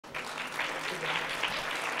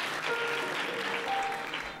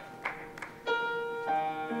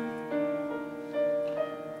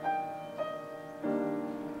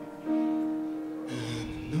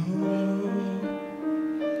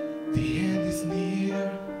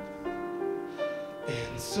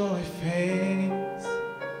So I face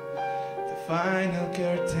the final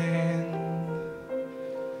curtain.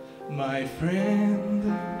 My friend,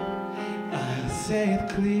 I'll say it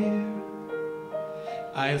clear,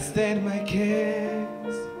 I'll state my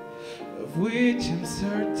case, of which I'm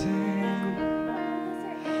certain.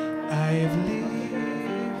 I've lived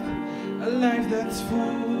a life that's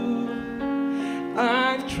full.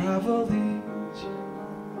 I've traveled each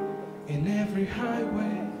and every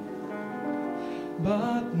highway,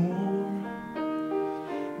 but more,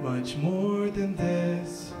 much more than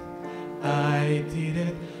this, I did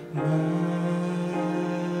it my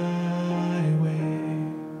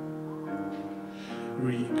way.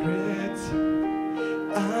 Regrets,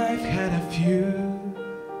 I've had a few,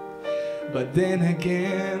 but then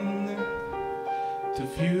again, too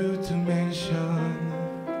few to mention.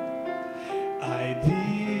 I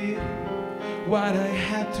did what I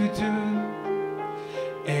had to do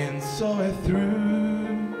and saw it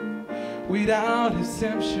through without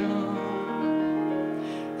exemption.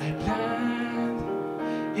 I planned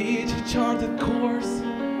each charted course,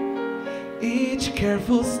 each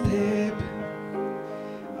careful step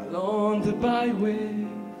along the byway,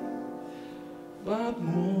 but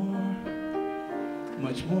more,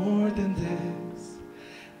 much more than this,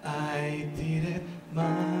 I did it my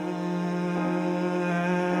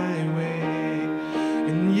way.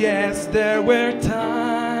 And yes, there were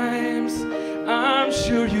times, I'm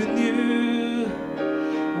sure you knew,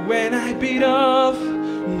 when I bit off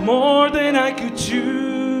more than I could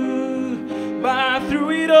chew. But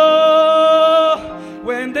through it all,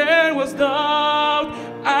 when there was doubt,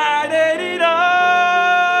 I ate it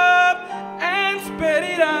up and spit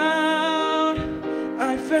it out.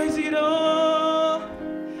 I faced it all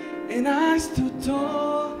and I stood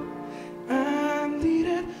tall and did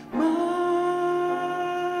it my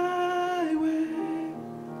way.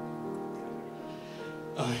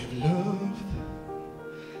 I've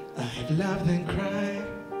loved and cried.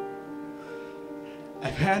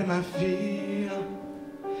 I've had my fill,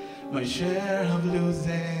 my share of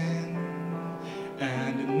losing,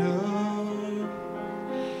 and now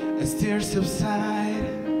as tears subside,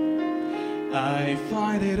 I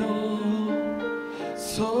find it all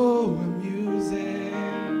so amusing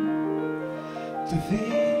to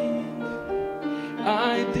think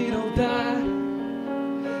I did all that,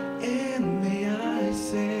 and may I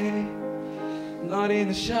say, not in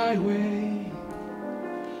a shy way.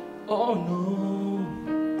 Oh no,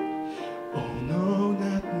 oh no,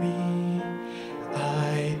 not me.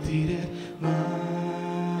 I did it my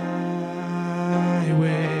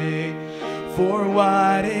way. For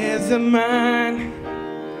what is a man?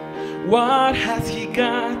 What has he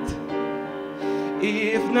got?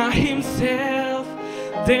 If not himself,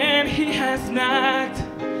 then he has not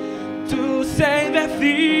to say the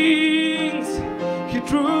things he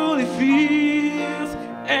truly feels,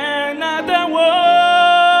 and not the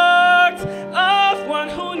words of one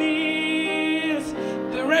who needs.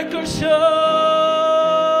 The record shows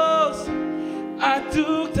I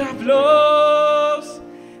took the blow.